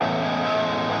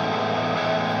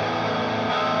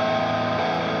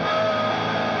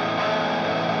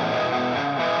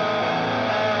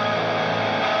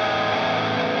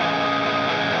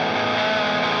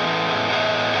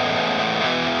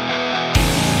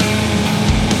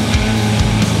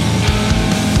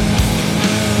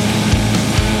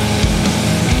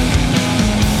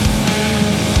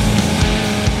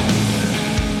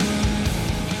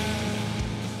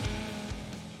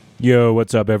Yo,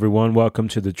 what's up, everyone? Welcome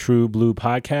to the True Blue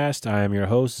Podcast. I am your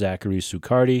host, Zachary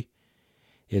Sucardi.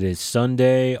 It is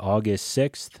Sunday, August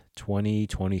 6th,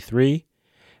 2023.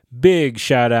 Big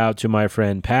shout out to my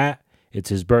friend Pat. It's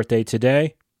his birthday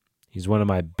today. He's one of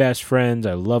my best friends.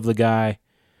 I love the guy.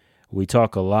 We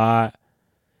talk a lot.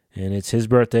 And it's his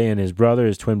birthday and his brother,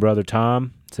 his twin brother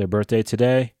Tom. It's their birthday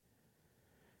today.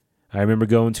 I remember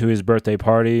going to his birthday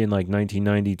party in like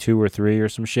 1992 or 3 or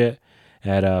some shit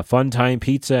at Fun Time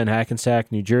Pizza in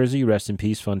Hackensack, New Jersey. Rest in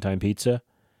peace, Fun Time Pizza.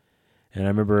 And I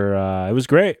remember it was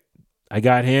great. I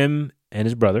got him and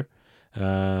his brother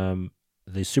the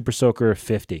Super Soaker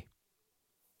 50.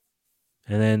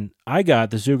 And then I got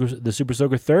the Super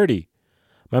Soaker 30.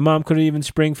 My mom couldn't even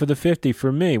spring for the 50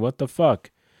 for me. What the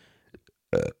fuck?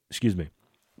 Excuse me.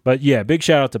 But yeah, big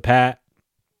shout out to Pat.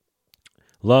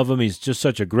 Love him. He's just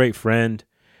such a great friend.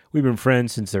 We've been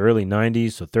friends since the early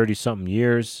 90s, so 30-something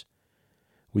years.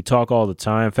 We talk all the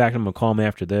time. In fact, I'm going to call him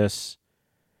after this.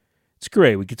 It's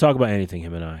great. We can talk about anything,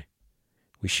 him and I.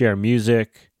 We share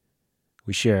music.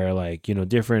 We share,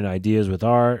 different ideas with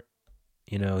art.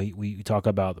 We talk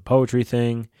about the poetry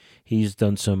thing. He's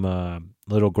done some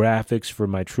little graphics for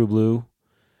my True Blue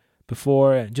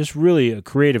before. Just really a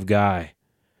creative guy.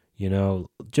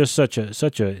 Just such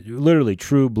a literally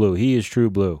true blue. He is true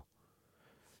blue.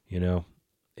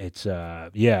 It's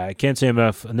I can't say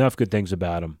enough good things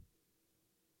about him.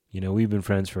 We've been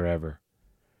friends forever.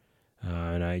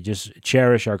 And I just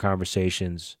cherish our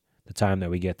conversations, the time that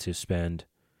we get to spend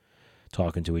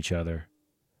talking to each other.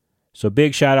 So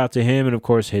big shout out to him and of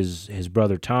course his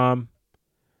brother Tom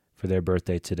for their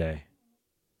birthday today.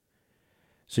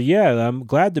 So yeah, I'm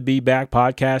glad to be back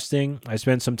podcasting. I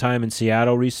spent some time in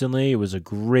Seattle recently. It was a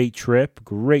great trip.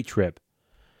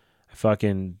 I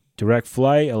fucking direct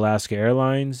flight, Alaska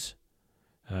Airlines.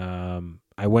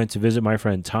 I went to visit my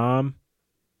friend Tom,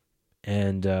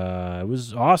 and it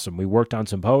was awesome. We worked on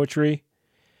some poetry.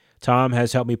 Tom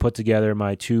has helped me put together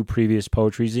my 2 previous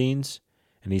poetry zines,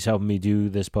 and he's helping me do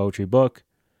this poetry book.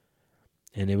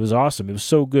 And it was awesome. It was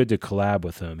so good to collab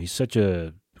with him. He's such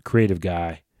a creative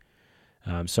guy.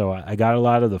 So I got a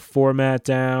lot of the format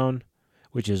down,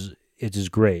 which is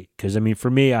great. Because,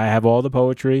 for me, I have all the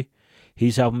poetry.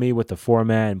 He's helping me with the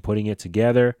format and putting it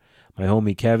together. My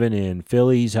homie Kevin in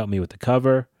Philly, he's helped me with the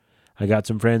cover. I got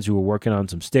some friends who are working on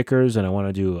some stickers, and I want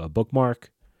to do a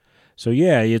bookmark. So,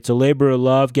 yeah, it's a labor of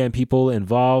love, getting people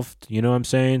involved. You know what I'm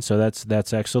saying? So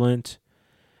that's excellent.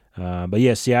 But,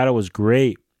 yeah, Seattle was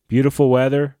great. Beautiful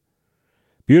weather.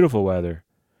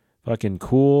 Fucking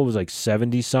cool. It was like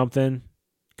 70-something.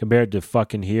 Compared to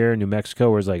fucking here in New Mexico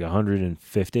where it's like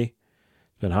 150. It's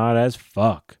been hot as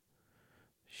fuck.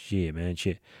 Shit.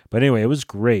 But anyway, it was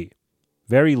great.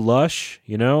 Very lush,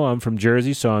 I'm from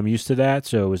Jersey, so I'm used to that.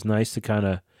 So it was nice to kind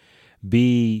of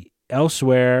be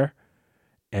elsewhere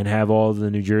and have all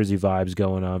the New Jersey vibes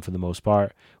going on for the most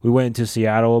part. We went into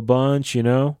Seattle a bunch,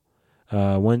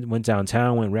 went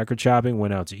downtown, went record shopping,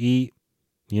 went out to eat.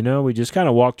 We just kind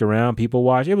of walked around, people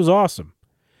watched. It was awesome.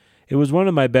 It was one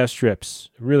of my best trips.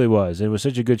 It really was. It was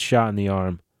such a good shot in the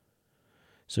arm.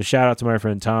 So shout out to my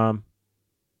friend Tom.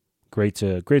 Great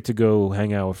to go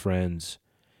hang out with friends.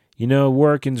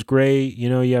 Working's great.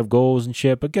 You have goals and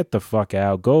shit, but get the fuck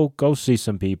out. Go see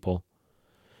some people.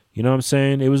 You know what I'm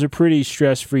saying? It was a pretty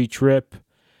stress-free trip.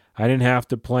 I didn't have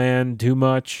to plan too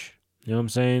much. You know what I'm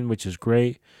saying? Which is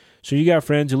great. So you got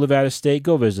friends who live out of state,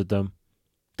 go visit them.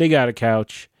 They got a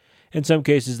couch. In some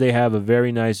cases, they have a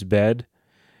very nice bed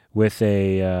with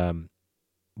a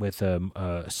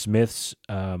Smith's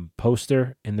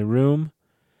poster in the room,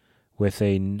 with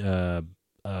a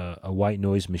white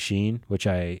noise machine, which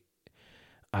I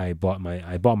bought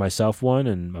myself one,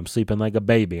 and I'm sleeping like a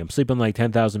baby. I'm sleeping like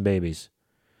 10,000 babies,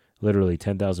 literally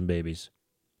 10,000 babies.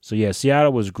 So yeah,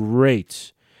 Seattle was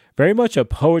great. Very much a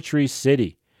poetry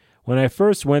city. When I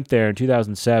first went there in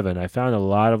 2007, I found a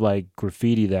lot of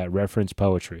graffiti that referenced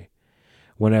poetry.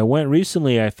 When I went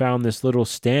recently, I found this little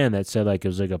stand that said it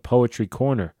was like a poetry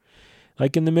corner.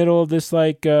 In the middle of this,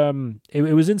 it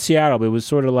was in Seattle, but it was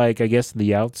sort of I guess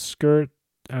the outskirt.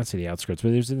 I don't say the outskirts,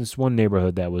 but it was in this one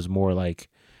neighborhood that was more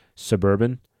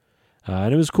suburban.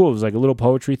 And it was cool. It was a little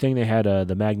poetry thing. They had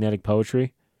the magnetic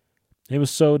poetry. It was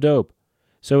so dope.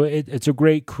 So it's a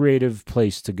great creative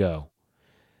place to go.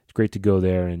 It's great to go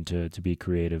there and to be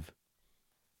creative.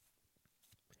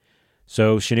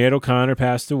 So Sinéad O'Connor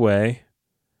passed away.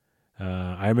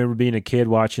 I remember being a kid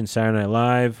watching Saturday Night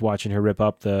Live, watching her rip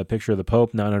up the picture of the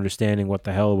Pope, not understanding what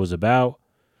the hell it was about.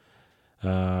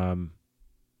 Even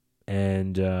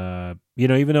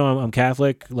though I'm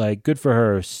Catholic, good for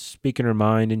her, speaking her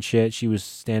mind and shit. She was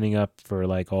standing up for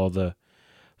all the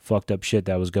fucked up shit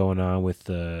that was going on with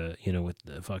the, with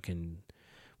the fucking,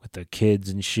 with the kids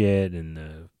and shit and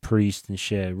the priest and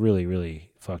shit. Really,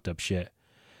 really fucked up shit.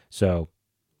 So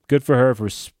good for her for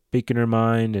speaking her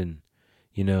mind. And,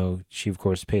 she of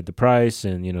course paid the price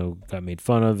and, got made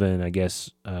fun of and I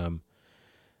guess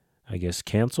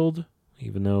canceled,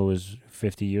 even though it was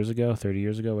 50 years ago, 30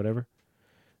 years ago, whatever.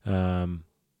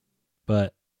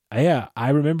 But I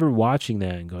remember watching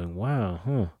that and going,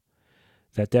 wow,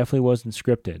 that definitely wasn't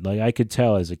scripted. Like I could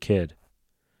tell as a kid.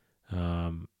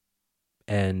 And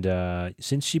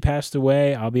since she passed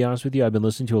away, I'll be honest with you, I've been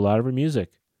listening to a lot of her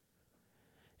music.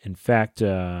 In fact,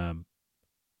 I'm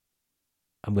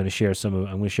going to share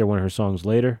one of her songs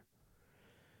later.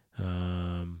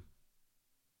 And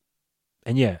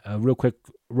yeah, a real quick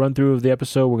run through of the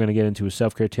episode. We're going to get into a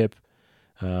self-care tip.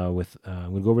 We'll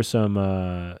go over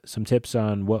some tips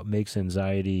on what makes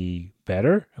anxiety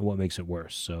better and what makes it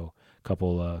worse. So a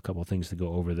couple things to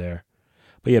go over there.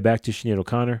 But yeah, back to Sinéad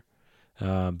O'Connor.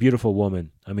 Beautiful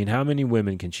woman. I mean, how many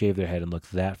women can shave their head and look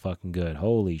that fucking good?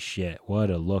 Holy shit.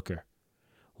 What a looker.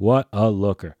 What a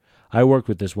looker. I worked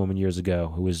with this woman years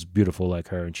ago who was beautiful like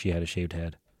her, and she had a shaved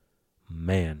head.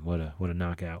 Man, what a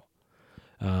knockout.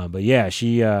 But yeah,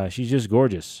 she's just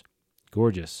gorgeous.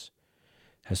 Gorgeous.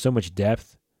 Has so much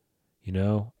depth,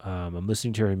 I'm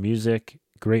listening to her music,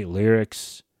 great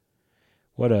lyrics.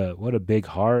 What a big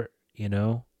heart,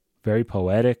 very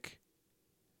poetic.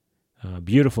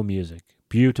 Beautiful music,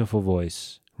 beautiful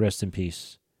voice. Rest in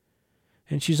peace.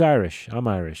 And she's Irish. I'm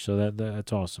Irish, so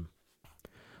that's awesome.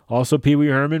 Also, Pee Wee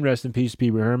Herman, rest in peace,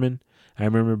 Pee Wee Herman. I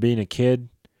remember being a kid,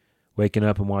 waking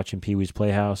up and watching Pee Wee's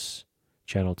Playhouse,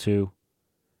 Channel 2.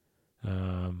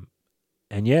 And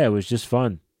yeah, it was just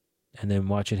fun. And then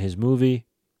watching his movie,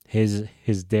 his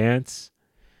dance.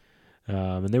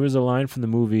 And there was a line from the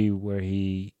movie where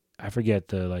I forget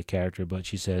the character, but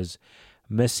she says,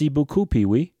 "Merci beaucoup, Pee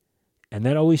Wee." And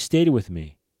that always stayed with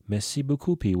me. Merci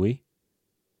beaucoup, Pee Wee.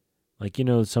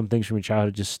 Some things from your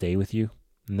childhood just stay with you.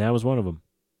 And that was one of them.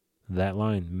 That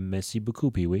line, "Merci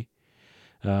beaucoup, Pee Wee."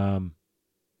 And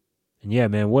yeah,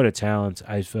 man, what a talent.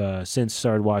 I've since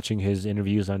started watching his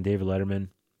interviews on David Letterman.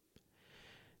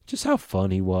 Just how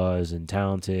fun he was and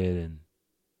talented. And,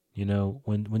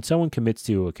 when someone commits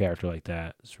to a character like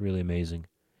that, it's really amazing.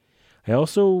 I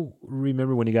also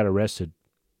remember when he got arrested.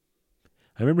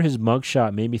 I remember his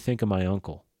mugshot made me think of my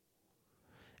uncle.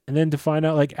 And then to find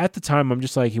out, at the time, I'm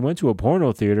just like, he went to a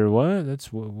porno theater. What? That's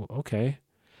okay.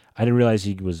 I didn't realize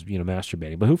he was,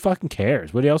 masturbating. But who fucking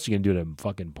cares? What else are you going to do at a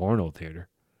fucking porno theater?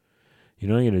 You're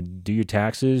going to do your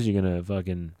taxes. You're going to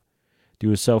fucking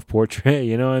do a self-portrait.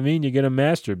 You know what I mean? You're going to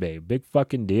masturbate. Big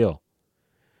fucking deal.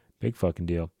 Big fucking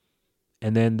deal.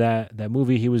 And then that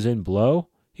movie he was in, Blow,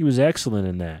 he was excellent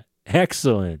in that.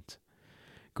 Excellent.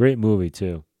 Great movie,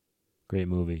 too. Great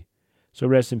movie. So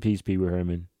rest in peace, Pee Wee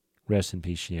Herman. Rest in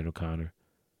peace, Sinéad O'Connor.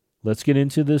 Let's get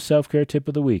into the self-care tip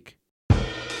of the week.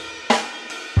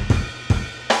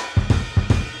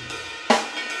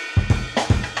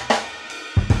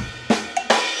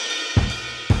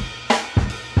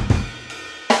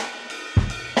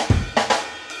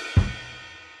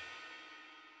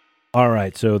 All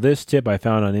right, so this tip I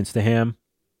found on Instaham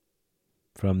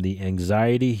from the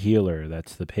Anxiety Healer.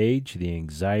 That's the page, the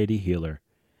Anxiety Healer.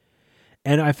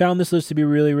 And I found this list to be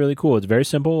really, really cool. It's very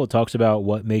simple. It talks about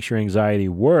what makes your anxiety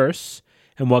worse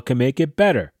and what can make it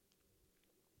better.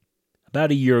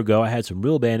 About a year ago, I had some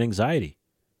real bad anxiety.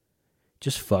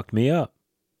 Just fucked me up.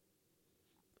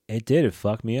 It did. It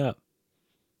fucked me up.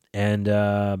 And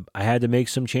I had to make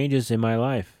some changes in my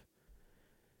life.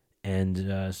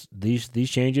 And these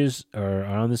changes are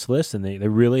on this list, and they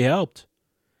really helped.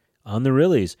 On the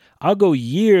reallys. I'll go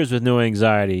years with no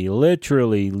anxiety.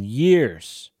 Literally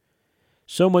years.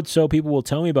 So much so people will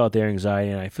tell me about their anxiety,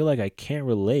 and I feel like I can't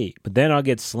relate. But then I'll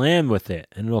get slammed with it,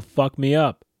 and it'll fuck me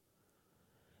up.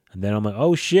 And then I'm like,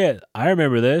 oh shit, I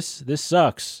remember this. This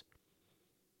sucks.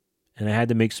 And I had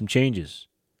to make some changes.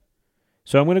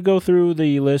 So I'm going to go through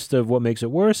the list of what makes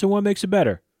it worse and what makes it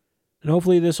better. And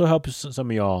hopefully this will help some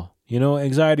of y'all.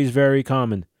 Anxiety is very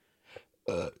common.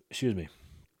 Excuse me.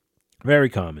 Very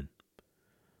common.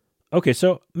 Okay,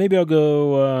 so maybe I'll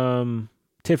go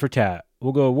tit for tat.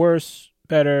 We'll go worse,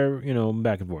 better,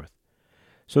 back and forth.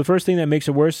 So the first thing that makes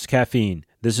it worse is caffeine.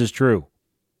 This is true.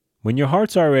 When your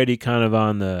heart's already kind of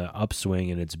on the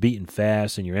upswing and it's beating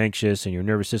fast and you're anxious and your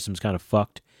nervous system's kind of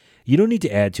fucked, you don't need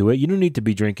to add to it. You don't need to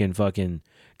be drinking fucking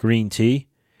green tea.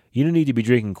 You don't need to be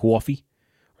drinking coffee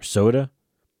or soda.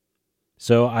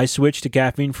 So I switched to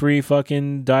caffeine-free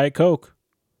fucking Diet Coke.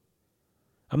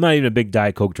 I'm not even a big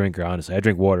Diet Coke drinker, honestly. I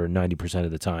drink water 90%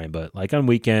 of the time. But on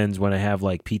weekends when I have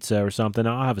pizza or something,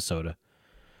 I'll have a soda.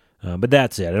 But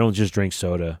that's it. I don't just drink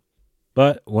soda.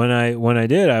 But when I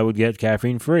did, I would get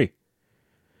caffeine free.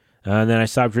 And then I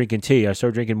stopped drinking tea. I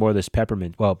started drinking more of this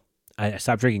peppermint. Well, I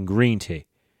stopped drinking green tea.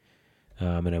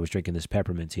 And I was drinking this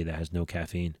peppermint tea that has no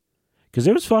caffeine. Because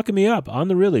it was fucking me up on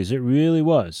the reallys. It really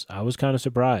was. I was kind of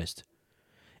surprised.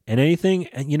 And anything,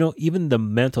 and even the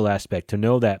mental aspect, to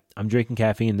know that I'm drinking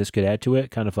caffeine and this could add to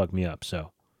it, kind of fucked me up.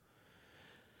 So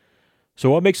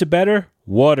what makes it better?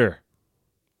 Water.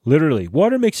 Literally,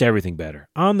 water makes everything better.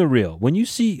 On the real. When you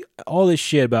see all this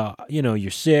shit about,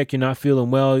 you're sick, you're not feeling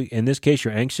well, in this case,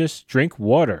 you're anxious, drink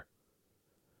water.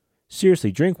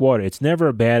 Seriously, drink water. It's never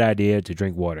a bad idea to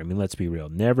drink water. I mean, let's be real.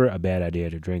 Never a bad idea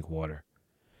to drink water.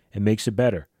 It makes it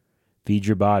better. Feed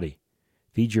your body.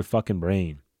 Feed your fucking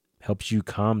brain. Helps you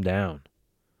calm down.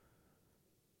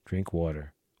 Drink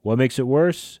water. What makes it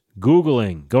worse?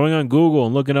 Googling. Going on Google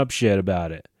and looking up shit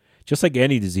about it. Just like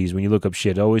any disease, when you look up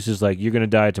shit, it always is like, you're going to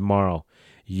die tomorrow.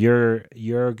 You're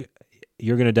going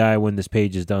to die when this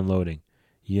page is done loading.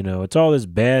 It's all this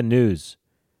bad news.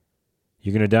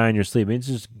 You're going to die in your sleep. It's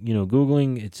just,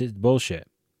 Googling, it's bullshit.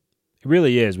 It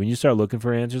really is. When you start looking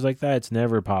for answers like that, it's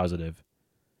never positive.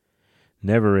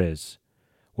 Never is.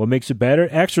 What makes it better?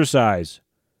 Exercise.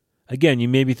 Again, you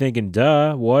may be thinking,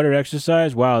 duh, water,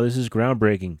 exercise? Wow, this is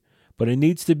groundbreaking. But it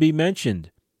needs to be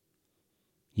mentioned.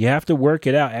 You have to work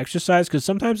it out. Exercise, because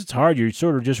sometimes it's hard. You're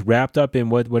sort of just wrapped up in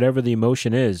whatever the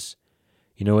emotion is.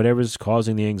 Whatever's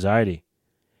causing the anxiety.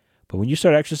 But when you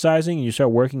start exercising and you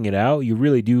start working it out, you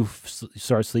really do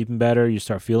start sleeping better. You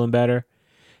start feeling better.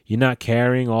 You're not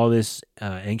carrying all this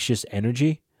anxious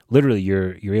energy. Literally,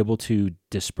 you're able to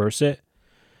disperse it.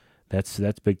 That's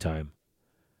big time.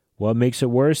 What makes it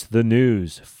worse? The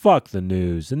news. Fuck the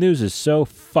news. The news is so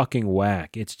fucking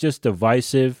whack. It's just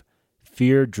divisive,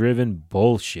 fear-driven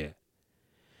bullshit.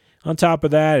 On top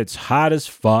of that, it's hot as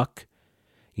fuck.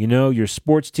 Your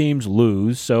sports teams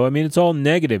lose. So, it's all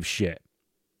negative shit.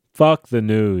 Fuck the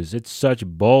news. It's such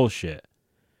bullshit.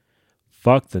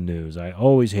 Fuck the news. I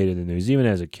always hated the news. Even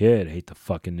as a kid, I hate the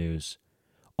fucking news.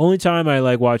 Only time I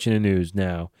like watching the news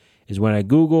now is when I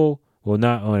Google, when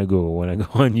I go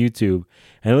on YouTube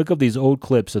and I look up these old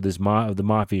clips of of the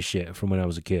mafia shit from when I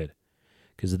was a kid.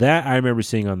 Because that I remember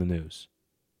seeing on the news.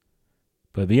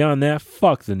 But beyond that,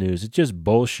 fuck the news. It's just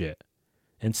bullshit.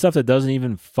 And stuff that doesn't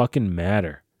even fucking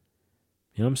matter.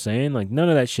 You know what I'm saying? Like, none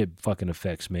of that shit fucking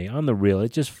affects me. On the real,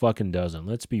 it just fucking doesn't.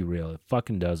 Let's be real. It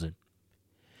fucking doesn't.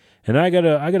 And I got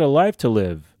a life to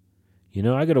live.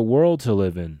 I got a world to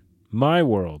live in. My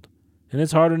world. And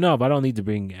it's hard enough. I don't need to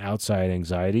bring outside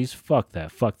anxieties. Fuck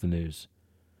that. Fuck the news.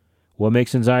 What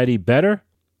makes anxiety better?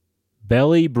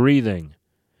 Belly breathing.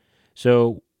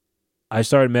 So I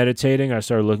started meditating. I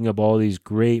started looking up all these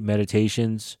great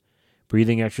meditations,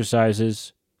 breathing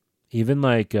exercises, even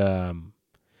like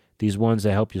these ones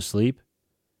that help you sleep.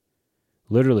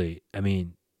 Literally,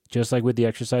 just like with the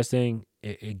exercise thing,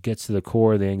 it gets to the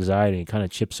core of the anxiety and kind of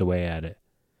chips away at it.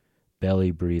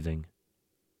 Belly breathing.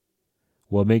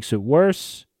 What makes it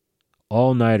worse?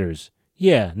 All-nighters.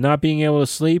 Yeah, not being able to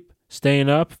sleep, staying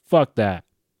up, fuck that.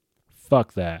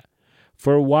 Fuck that.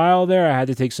 For a while there, I had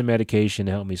to take some medication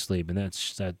to help me sleep, and that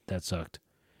sucked.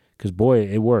 Because, boy,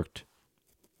 it worked.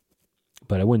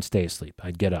 But I wouldn't stay asleep.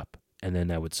 I'd get up, and then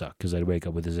that would suck, because I'd wake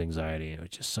up with this anxiety, and it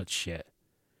was just such shit.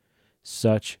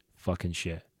 Such fucking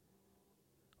shit.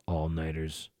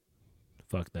 All-nighters.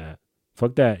 Fuck that.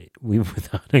 Fuck that. We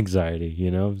without anxiety,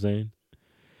 you know what I'm saying?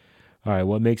 All right,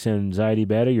 what makes anxiety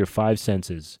better? Your five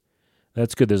senses.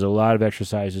 That's good. There's a lot of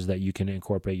exercises that you can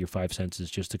incorporate your five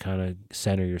senses just to kind of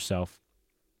center yourself.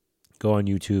 Go on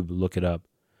YouTube, look it up.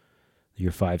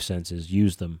 Your five senses.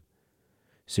 Use them.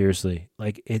 Seriously.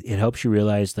 Like, it helps you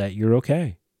realize that you're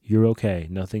okay. You're okay.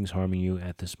 Nothing's harming you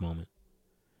at this moment.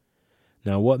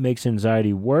 Now, what makes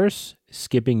anxiety worse?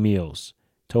 Skipping meals.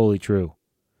 Totally true.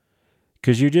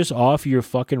 Because you're just off your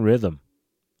fucking rhythm.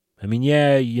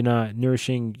 Yeah, you're not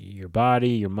nourishing your body,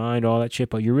 your mind, all that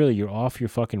shit, but you're off your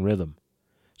fucking rhythm.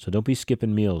 So don't be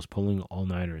skipping meals, pulling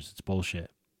all-nighters. It's bullshit.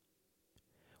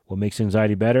 What makes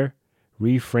anxiety better?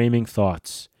 Reframing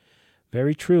thoughts.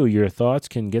 Very true. Your thoughts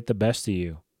can get the best of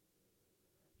you.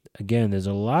 Again, there's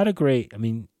a lot of great,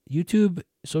 YouTube,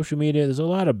 social media, there's a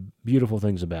lot of beautiful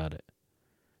things about it.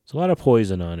 There's a lot of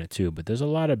poison on it too, but there's a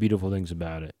lot of beautiful things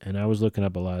about it. And I was looking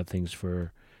up a lot of things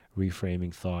for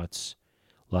reframing thoughts.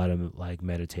 A lot of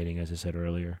meditating, as I said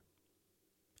earlier.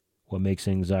 What makes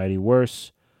anxiety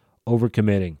worse?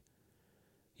 Overcommitting.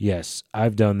 Yes,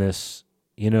 I've done this.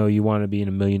 You want to be in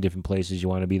a million different places. You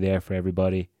want to be there for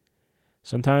everybody.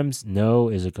 Sometimes no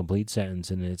is a complete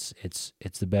sentence, and it's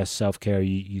the best self-care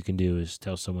you can do is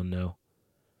tell someone no.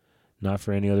 not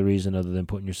for any other reason other than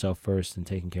putting yourself first and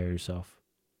taking care of yourself.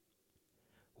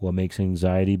 What makes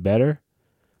anxiety better?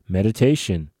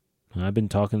 Meditation. I've been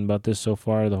talking about this so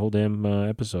far the whole damn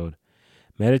episode.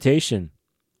 Meditation,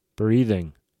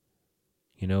 breathing,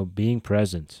 being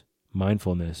present,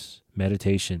 mindfulness,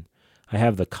 meditation. I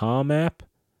have the Calm app.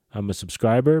 I'm a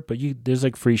subscriber, but there's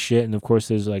like free shit, and of course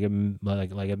there's like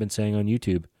I've been saying on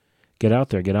YouTube. Get out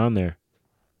there, get on there.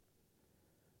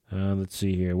 Let's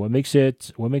see here. What makes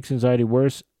anxiety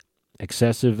worse?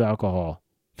 Excessive alcohol.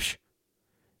 Psh.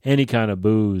 Any kind of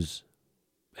booze,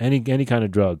 any kind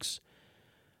of drugs.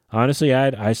 Honestly,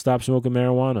 I stopped smoking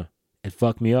marijuana. It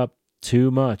fucked me up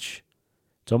too much.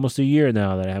 It's almost a year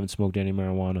now that I haven't smoked any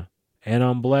marijuana, and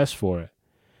I'm blessed for it.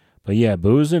 But yeah,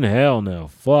 boozing, hell no.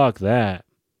 Fuck that.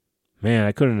 Man,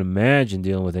 I couldn't imagine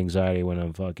dealing with anxiety when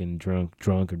I'm fucking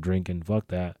drunk or drinking. Fuck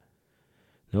that.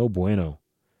 No bueno.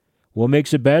 What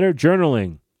makes it better?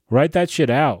 Journaling. Write that shit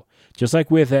out. Just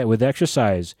like with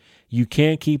exercise, you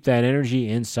can't keep that energy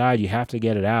inside. You have to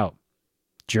get it out.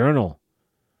 Journal.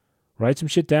 Write some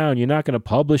shit down. You're not going to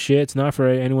publish it. It's not for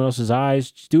anyone else's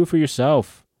eyes. Just do it for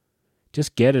yourself.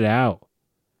 Just get it out.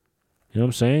 You know what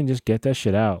I'm saying? Just get that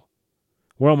shit out.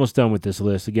 We're almost done with this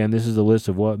list. Again, this is the list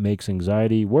of what makes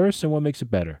anxiety worse and what makes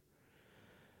it better.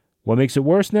 What makes it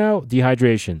worse now?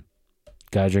 Dehydration.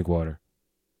 Gotta drink water.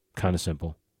 Kind of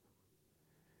simple.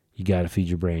 You gotta feed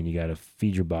your brain. You gotta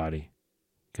feed your body.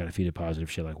 Gotta feed it positive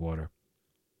shit like water.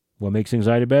 What makes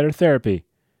anxiety better? Therapy.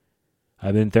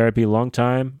 I've been in therapy a long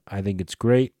time. I think it's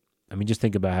great. I mean, just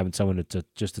think about having someone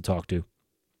to talk to.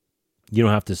 You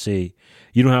don't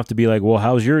have to be like, well,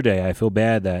 how's your day? I feel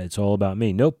bad that it's all about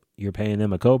me. Nope. You're paying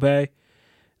them a copay.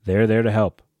 They're there to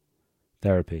help.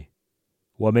 Therapy.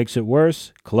 What makes it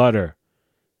worse? Clutter.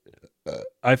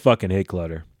 I fucking hate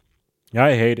clutter.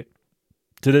 I hate it.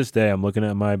 To this day, I'm looking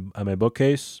at my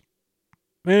bookcase.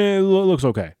 It looks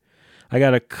okay. I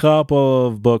got a couple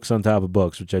of books on top of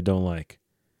books, which I don't like.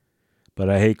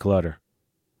 But I hate clutter.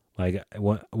 Like,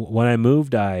 when I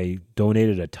moved, I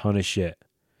donated a ton of shit.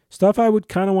 Stuff I would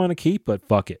kind of want to keep, but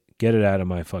fuck it. Get it out of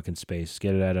my fucking space.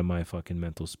 Get it out of my fucking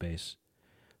mental space.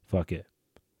 Fuck it.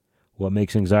 What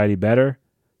makes anxiety better?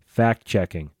 Fact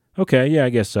checking. Okay, yeah, I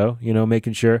guess so.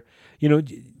 Making sure,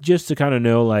 just to kind of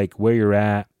know like where you're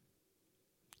at,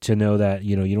 to know that,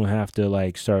 you don't have to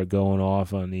like start going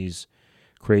off on these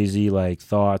crazy like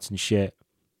thoughts and shit.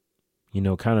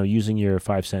 Kind of using your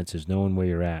five senses, knowing where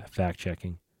you're at, fact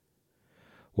checking.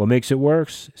 What makes it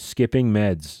worse? Skipping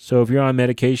meds. So if you're on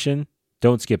medication,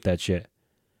 don't skip that shit.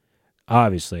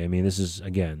 Obviously, I mean, this is,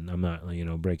 again, I'm not,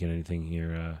 breaking anything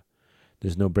here.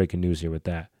 There's no breaking news here with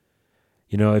that.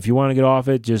 If you want to get off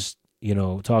it, just,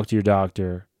 talk to your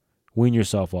doctor, wean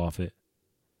yourself off it.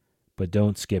 But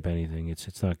don't skip anything.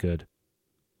 It's not good.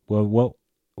 Well,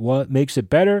 what makes it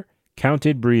better?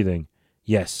 Counted breathing.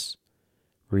 Yes.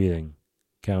 Breathing.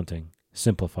 Counting.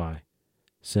 Simplify.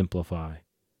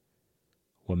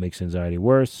 What makes anxiety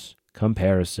worse?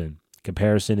 Comparison.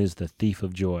 Comparison is the thief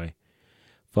of joy.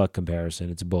 Fuck comparison.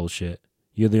 It's bullshit.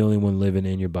 You're the only one living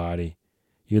in your body.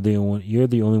 You're the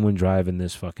only one driving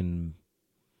this fucking,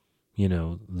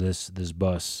 this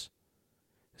bus.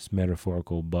 This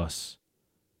metaphorical bus.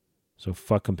 So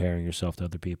fuck comparing yourself to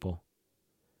other people.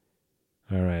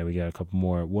 All right, we got a couple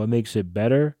more. What makes it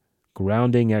better?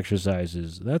 Grounding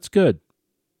exercises. That's good.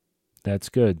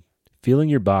 Feeling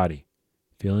your body.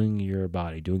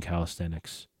 Doing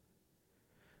calisthenics.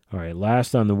 All right,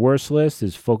 last on the worst list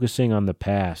is focusing on the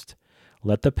past.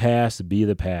 Let the past be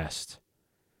the past.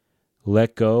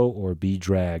 Let go or be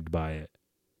dragged by it.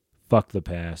 Fuck the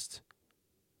past.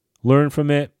 Learn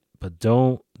from it, but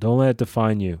don't let it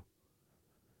define you.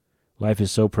 Life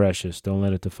is so precious. Don't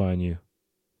let it define you.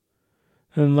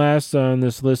 And last on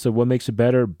this list of what makes it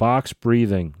better, box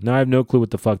breathing. Now I have no clue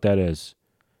what the fuck that is.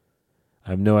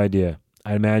 I have no idea.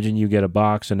 I imagine you get a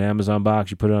box, an Amazon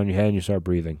box, you put it on your head and you start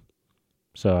breathing.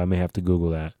 So I may have to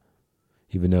Google that,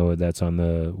 even though that's on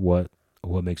the what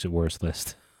makes it worse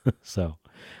list. So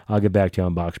I'll get back to you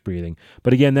on box breathing.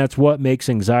 But again, that's what makes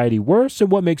anxiety worse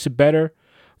and what makes it better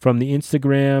from the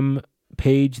Instagram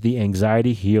page, The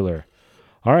Anxiety Healer.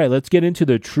 All right, let's get into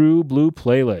the True Blue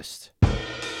playlist.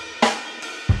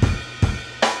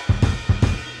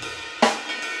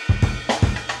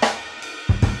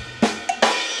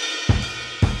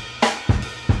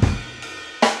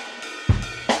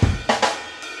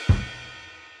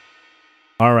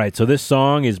 All right, so this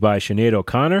song is by Sinéad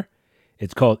O'Connor.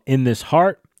 It's called In This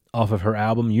Heart, off of her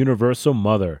album Universal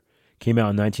Mother. Came out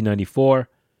in 1994.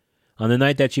 On the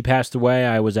night that she passed away,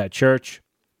 I was at church.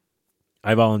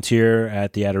 I volunteer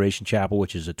at the Adoration Chapel,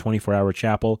 which is a 24-hour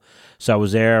chapel. So I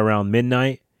was there around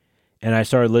midnight, And I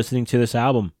started listening to this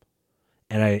album.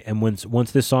 And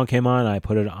once this song came on, I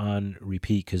put it on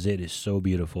repeat because it is so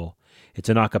beautiful. It's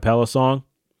an a cappella song.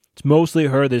 It's mostly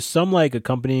her. There's some like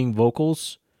accompanying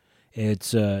vocals.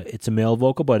 It's a male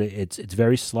vocal, but it's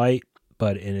very slight,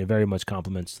 and it very much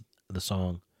complements the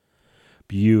song.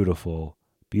 Beautiful,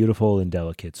 beautiful and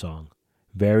delicate song.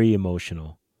 Very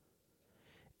emotional.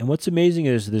 And what's amazing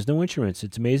is there's no instruments.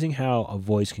 It's amazing how a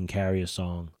voice can carry a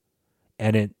song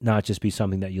and it not just be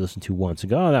something that you listen to once and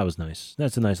go, oh, that was nice.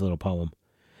 That's a nice little poem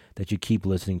that you keep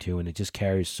listening to, and it just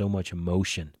carries so much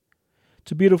emotion.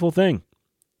 It's a beautiful thing.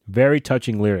 Very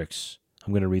touching lyrics.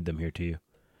 I'm going to read them here to you.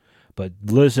 But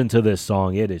listen to this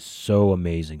song. It is so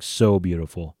amazing, so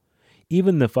beautiful.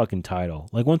 Even the fucking title.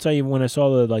 Like when I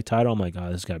saw the title, I'm like, oh,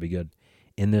 this has got to be good.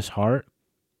 In This Heart.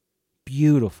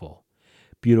 Beautiful.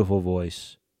 Beautiful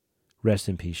voice. Rest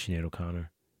in peace, Sinéad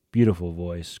O'Connor. Beautiful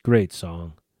voice. Great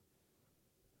song.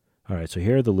 All right, so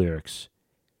here are the lyrics.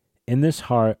 In this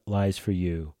heart lies for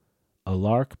you, a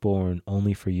lark born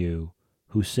only for you,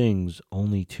 who sings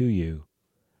only to you.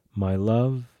 My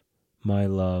love, my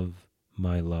love,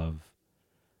 my love.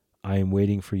 I am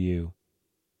waiting for you,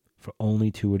 for only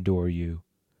to adore you.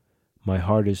 My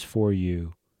heart is for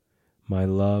you. My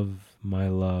love, my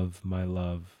love, my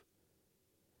love.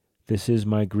 This is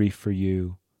my grief for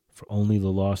you, for only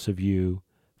the loss of you,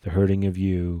 the hurting of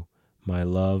you. My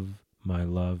love, my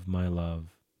love, my love.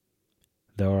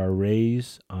 There are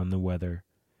rays on the weather.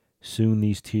 Soon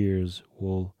these tears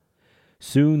will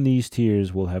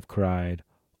have cried.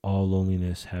 All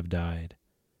loneliness have died.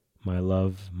 My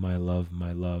love, my love,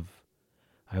 my love.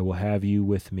 I will have you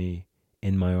with me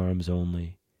in my arms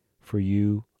only. For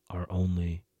you are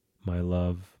only my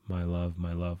love, my love,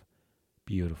 my love.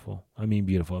 Beautiful. I mean,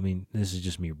 beautiful. I mean, this is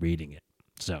just me reading it.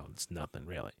 So it's nothing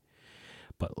really.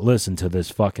 But listen to this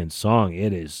fucking song.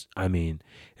 It is, I mean,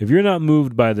 if you're not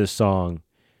moved by this song,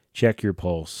 check your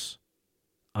pulse.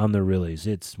 On the Realies,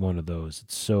 it's one of those.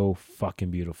 It's so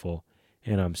fucking beautiful.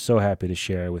 And I'm so happy to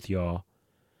share it with y'all.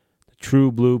 The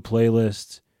True Blue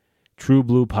playlist, True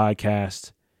Blue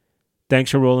podcast.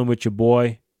 Thanks for rolling with your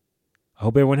boy. I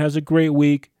hope everyone has a great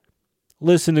week.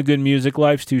 Listen to good music.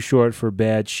 Life's too short for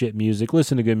bad shit music.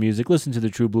 Listen to good music. Listen to the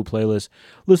True Blue playlist.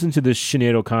 Listen to this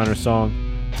Sinéad O'Connor song.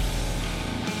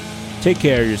 Take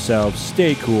care of yourselves.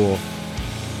 Stay cool.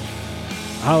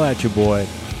 Holla at your boy.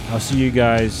 I'll see you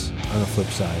guys on the flip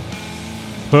side.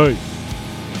 Hey.